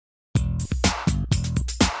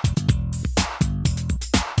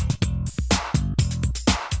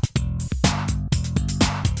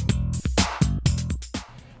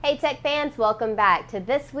Tech fans, welcome back to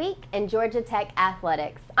This Week in Georgia Tech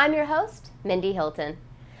Athletics. I'm your host, Mindy Hylton.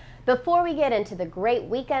 Before we get into the great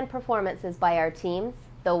weekend performances by our teams,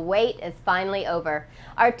 the wait is finally over.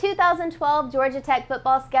 Our 2012 Georgia Tech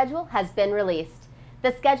football schedule has been released.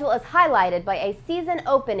 The schedule is highlighted by a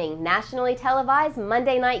season-opening, nationally televised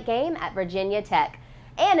Monday night game at Virginia Tech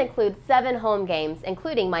and includes 7 home games,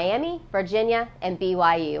 including Miami, Virginia, and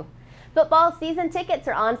BYU. Football season tickets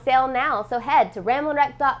are on sale now, so head to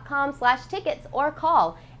ramblinwreck.com/tickets or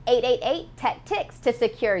call 888-TECH-TICKS to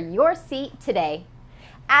secure your seat today.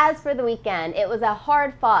 As for the weekend, it was a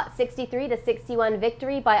hard-fought 63-61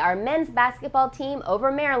 victory by our men's basketball team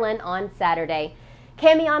over Maryland on Saturday.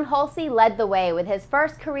 Camion Holsey led the way with his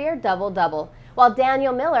first career double-double, while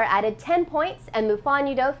Daniel Miller added 10 points and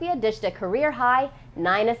Mufon Udofia dished a career-high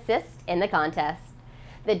 9 assists in the contest.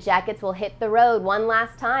 The Jackets will hit the road one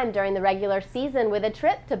last time during the regular season with a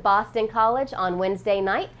trip to Boston College on Wednesday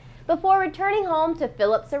night before returning home to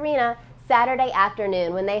Phillips Arena Saturday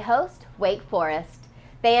afternoon when they host Wake Forest.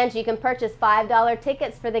 Fans, you can purchase $5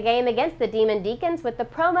 tickets for the game against the Demon Deacons with the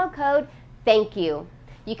promo code THANKYOU.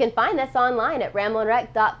 You can find this online at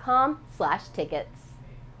ramblinwreck.com/tickets.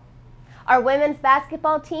 Our women's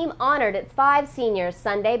basketball team honored its 5 seniors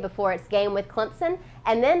Sunday before its game with Clemson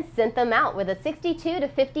and then sent them out with a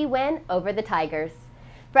 62-50 win over the Tigers.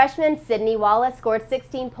 Freshman Sydney Wallace scored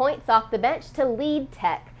 16 points off the bench to lead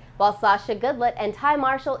Tech, while Sasha Goodlett and Ty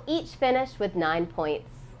Marshall each finished with 9 points.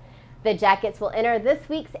 The Jackets will enter this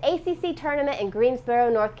week's ACC tournament in Greensboro,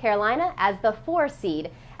 North Carolina as the 4 seed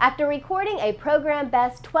after recording a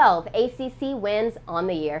program-best 12 ACC wins on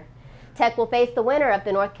the year. Tech will face the winner of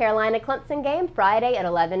the North Carolina-Clemson game Friday at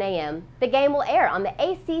 11 a.m. The game will air on the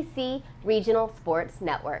ACC Regional Sports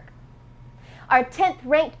Network. Our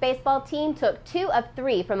 10th-ranked baseball team took 2 of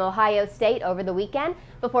 3 from Ohio State over the weekend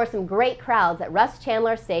before some great crowds at Russ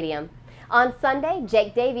Chandler Stadium. On Sunday,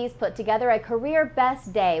 Jake Davies put together a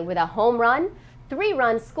career-best day with a home run, 3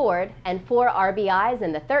 runs scored, and 4 RBIs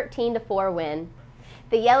in the 13-4 win.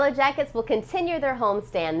 The Yellow Jackets will continue their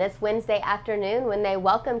homestand this Wednesday afternoon when they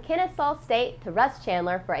welcome Kennesaw State to Russ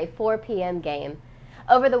Chandler for a 4 p.m. game.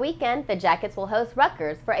 Over the weekend, the Jackets will host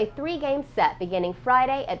Rutgers for a 3-game set beginning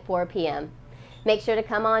Friday at 4 p.m. Make sure to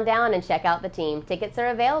come on down and check out the team. Tickets are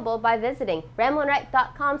available by visiting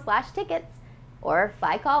ramblinwreck.com/tickets or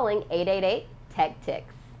by calling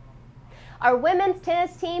 888-TECH-TICKS. Our women's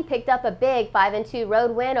tennis team picked up a big 5-2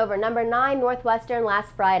 road win over number 9 Northwestern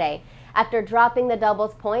last Friday. After dropping the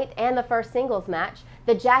doubles point and the first singles match,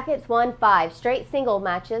 the Jackets won 5 straight single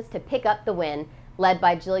matches to pick up the win, led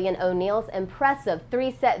by Jillian O'Neill's impressive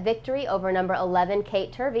 3-set victory over number 11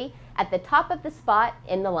 Kate Turvey at the top of the spot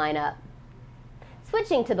in the lineup.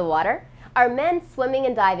 Switching to the water, our men's swimming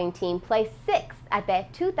and diving team placed 6th at the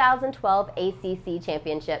 2012 ACC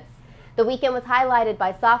Championships. The weekend was highlighted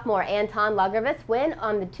by sophomore Anton Lagervis' win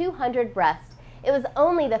on the 200 breast. It was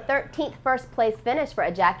only the 13th first-place finish for a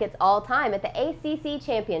Jackets all-time at the ACC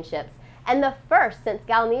Championships, and the first since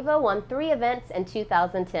Galnevo won 3 events in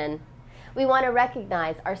 2010. We want to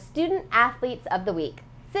recognize our Student Athletes of the Week,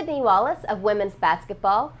 Sydney Wallace of women's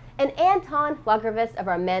basketball, and Anton Lagervis of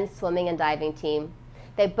our men's swimming and diving team.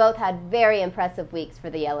 They both had very impressive weeks for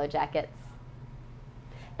the Yellow Jackets.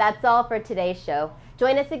 That's all for today's show.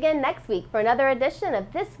 Join us again next week for another edition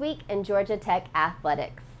of This Week in Georgia Tech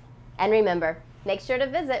Athletics. And remember, make sure to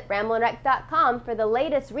visit ramblinwreck.com for the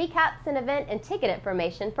latest recaps and event and ticket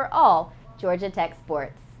information for all Georgia Tech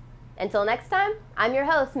sports. Until next time, I'm your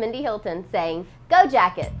host, Mindy Hylton, saying, Go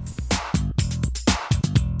Jackets!